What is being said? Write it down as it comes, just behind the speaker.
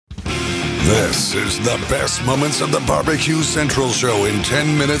This is the best moments of the Barbecue Central show in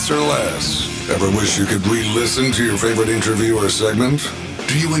 10 minutes or less. Ever wish you could re-listen to your favorite interview or segment?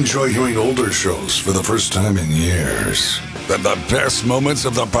 Do you enjoy hearing older shows for the first time in years? Then the best moments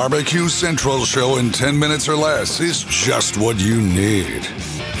of the Barbecue Central show in 10 minutes or less is just what you need.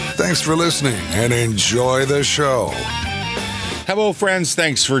 Thanks for listening and enjoy the show. Hello, friends.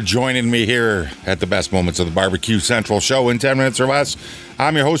 Thanks for joining me here at the best moments of the Barbecue Central show in 10 minutes or less.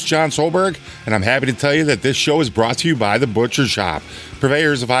 I'm your host, John Solberg, and I'm happy to tell you that this show is brought to you by The Butcher Shop,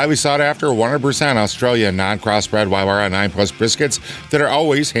 purveyors of highly sought-after 100% Australian non-crossbred Waimara 9+ briskets that are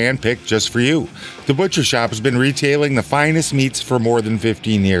always hand-picked just for you. The Butcher Shop has been retailing the finest meats for more than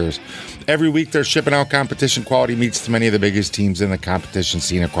 15 years. Every week, they're shipping out competition-quality meats to many of the biggest teams in the competition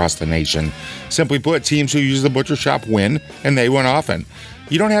scene across the nation. Simply put, teams who use The Butcher Shop win, and they win often.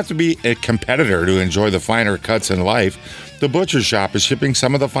 You don't have to be a competitor to enjoy the finer cuts in life. The Butcher Shop is shipping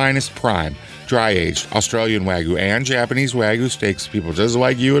some of the finest prime, dry-aged, Australian Wagyu and Japanese Wagyu steaks, people just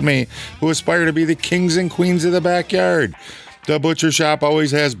like you and me, who aspire to be the kings and queens of the backyard. The Butcher Shop always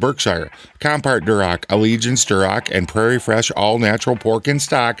has Berkshire, Compart Duroc, Allegiance Duroc, and Prairie Fresh all-natural pork in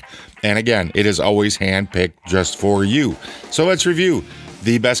stock. And again, it is always hand-picked just for you. So let's review.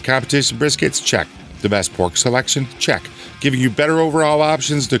 The best competition briskets? Check. The best pork selection? Check. Giving you better overall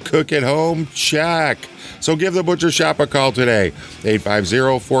options to cook at home? Check. So give the Butcher Shop a call today,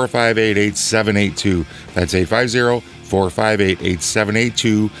 850-458-8782. That's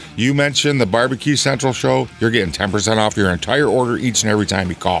 850-458-8782. You mentioned the Barbecue Central show, you're getting 10% off your entire order each and every time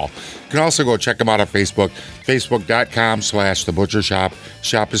you call. You can also go check them out on Facebook, facebook.com/The Butcher Shop.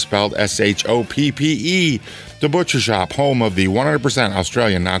 Shop is spelled S-H-O-P-P-E. The Butcher Shop, home of the 100%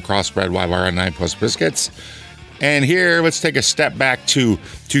 Australian non-crossbred Waimara 9+ briskets. And here, let's take a step back to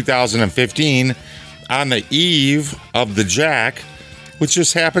 2015 on the eve of the Jack, which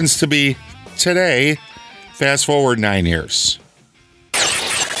just happens to be today. Fast forward 9 years.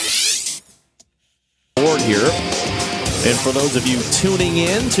 Board here. And for those of you tuning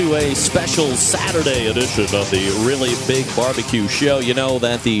in to a special Saturday edition of the Really Big Barbecue Show, you know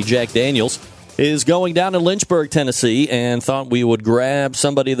that the Jack Daniels is going down in Lynchburg, Tennessee, and thought we would grab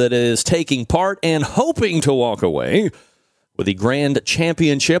somebody that is taking part and hoping to walk away with the Grand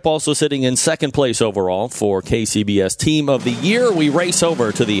Championship, also sitting in second place overall for KCBS Team of the Year. We race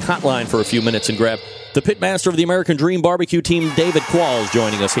over to the hotline for a few minutes and grab the pitmaster of the American Dream BBQ Team, David Qualls,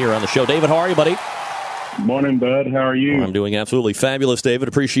 joining us here on the show. David, how are you, buddy? Morning, bud. How are you? I'm doing absolutely fabulous, David.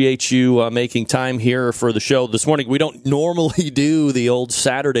 Appreciate you making time here for the show this morning. We don't normally do the old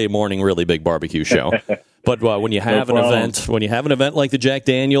Saturday morning Really Big Barbecue Show. But when you have an event like the Jack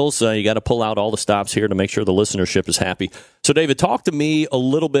Daniels, you got to pull out all the stops here to make sure the listenership is happy. So, David, talk to me a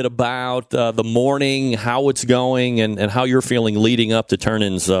little bit about the morning, how it's going, and how you're feeling leading up to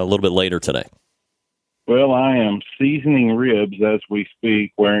turn-ins a little bit later today. Well, I am seasoning ribs as we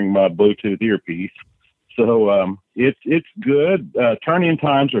speak, wearing my Bluetooth earpiece. So it's good. Turn-in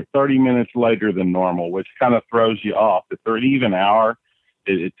times are 30 minutes later than normal, which kind of throws you off. If they're an even hour,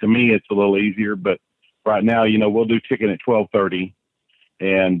 to me, it's a little easier, but right now, we'll do chicken at 12:30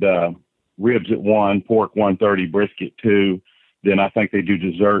 and ribs at 1, pork 1:30, brisket 2. Then I think they do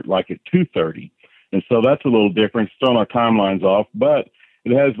dessert like at 2:30. And so that's a little different. It's thrown our timelines off, but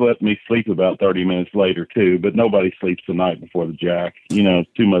it has let me sleep about 30 minutes later too. But nobody sleeps the night before the Jack. It's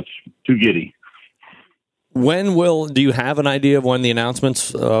too giddy. Do you have an idea of when the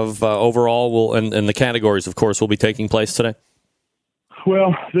announcements of overall and the categories, of course, will be taking place today?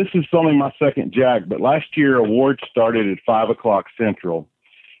 Well, this is only my second Jack, but last year awards started at 5 o'clock Central,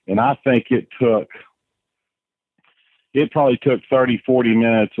 and I think it probably took 30, 40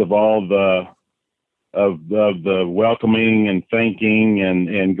 minutes of all the welcoming and thanking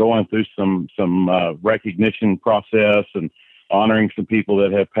and going through some recognition process and honoring some people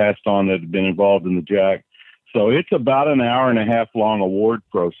that have passed on that have been involved in the Jack. So it's about an hour and a half long award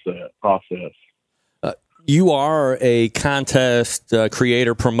process. You are a contest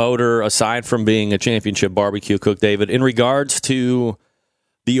creator, promoter, aside from being a championship barbecue cook, David. In regards to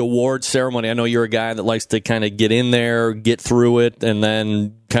the award ceremony, I know you're a guy that likes to kind of get in there, get through it, and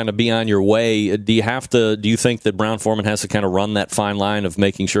then kind of be on your way. Do you think that Brown-Forman has to kind of run that fine line of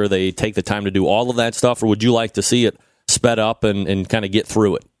making sure they take the time to do all of that stuff, or would you like to see it sped up and kind of get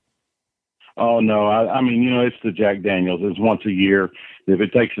through it? Oh, no. I mean, it's the Jack Daniels. It's once a year. If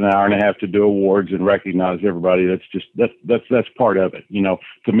it takes an hour and a half to do awards and recognize everybody, that's part of it.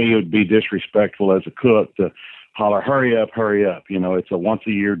 To me, it would be disrespectful as a cook to holler, hurry up. It's a once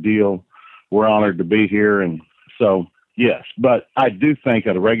a year deal. We're honored to be here. And so, yes, but I do think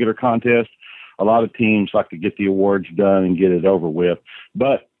at a regular contest, a lot of teams like to get the awards done and get it over with.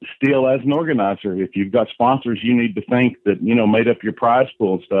 But still, as an organizer, if you've got sponsors, you need to think that, made up your prize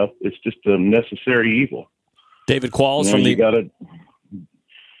pool and stuff. It's just a necessary evil. David Qualls from the...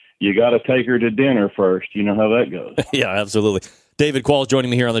 You got to take her to dinner first. You know how that goes. Yeah, absolutely. David Qualls joining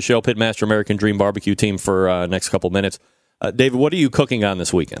me here on the show, Pitmaster American Dream BBQ Team for next couple minutes. David, what are you cooking on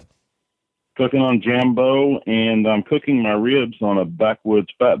this weekend? Cooking on Jambo, and I'm cooking my ribs on a backwoods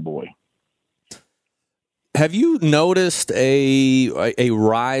Fat Boy. Have you noticed a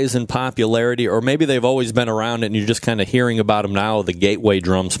rise in popularity, or maybe they've always been around and you're just kind of hearing about them now, the Gateway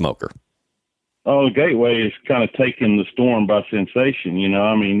drum smoker? Oh, the Gateway is kind of taking the storm by sensation.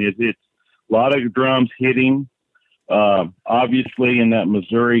 It's a lot of drums hitting. Obviously, in that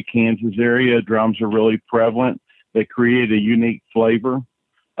Missouri, Kansas area, drums are really prevalent. They create a unique flavor.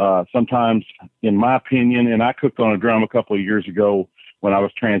 Sometimes, in my opinion, and I cooked on a drum a couple of years ago when I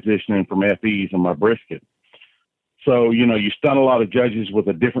was transitioning from FEs on my brisket. So, you stun a lot of judges with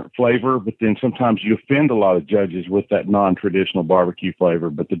a different flavor, but then sometimes you offend a lot of judges with that non-traditional barbecue flavor.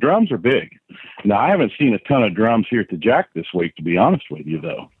 But the drums are big. Now, I haven't seen a ton of drums here at the Jack this week, to be honest with you,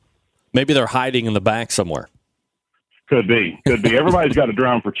 though. Maybe they're hiding in the back somewhere. Could be. Everybody's got a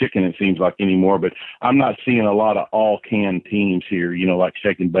drum for chicken, it seems like, anymore, but I'm not seeing a lot of all-can teams here, like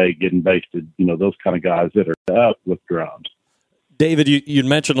Shake and Bake, Getting Basted, those kind of guys that are up with drums. David, you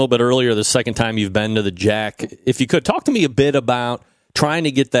mentioned a little bit earlier the second time you've been to the Jack. If you could, talk to me a bit about trying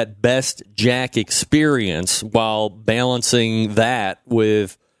to get that best Jack experience while balancing that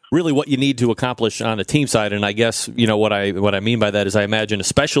with really what you need to accomplish on a team side. And I guess, what I mean by that is I imagine,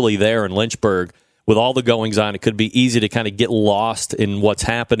 especially there in Lynchburg, with all the goings on, it could be easy to kind of get lost in what's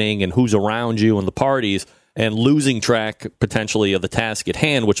happening and who's around you and the parties and losing track potentially of the task at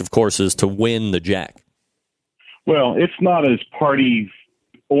hand, which, of course, is to win the Jack. Well, it's not as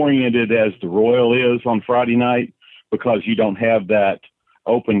party-oriented as the Royal is on Friday night because you don't have that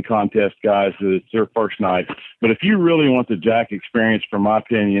open contest guys. It's their first night. But if you really want the Jack experience, from my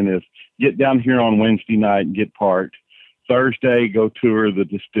opinion, is get down here on Wednesday night and get parked. Thursday, go tour the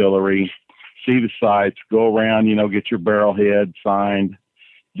distillery, see the sights, go around, get your barrel head signed,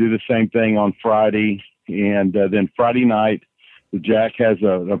 do the same thing on Friday. And then Friday night, the Jack has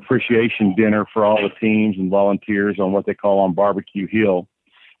an appreciation dinner for all the teams and volunteers on what they call on Barbecue Hill.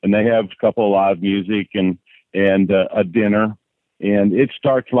 And they have a couple of live music and a dinner. And it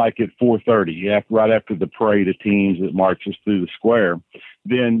starts like at 4:30, right after the parade of teams that marches through the square.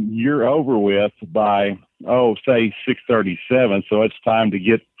 Then you're over with by, say 6:37. So it's time to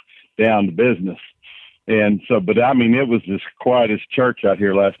get down to business. And so, but it was as quiet as church out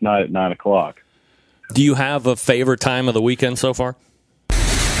here last night at 9 o'clock. Do you have a favorite time of the weekend so far?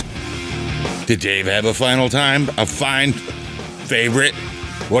 Did Dave have a final time? A fine favorite?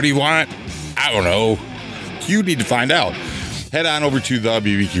 What do you want? I don't know. You need to find out. Head on over to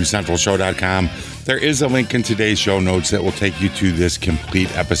thebbqcentralshow.com. There is a link in today's show notes that will take you to this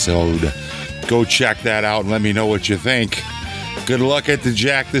complete episode. Go check that out and let me know what you think. Good luck at the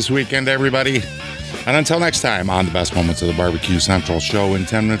Jack this weekend, everybody. And until next time on the best moments of the Barbecue Central show in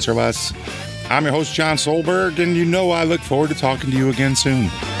 10 minutes or less, I'm your host, John Solberg, and I look forward to talking to you again soon.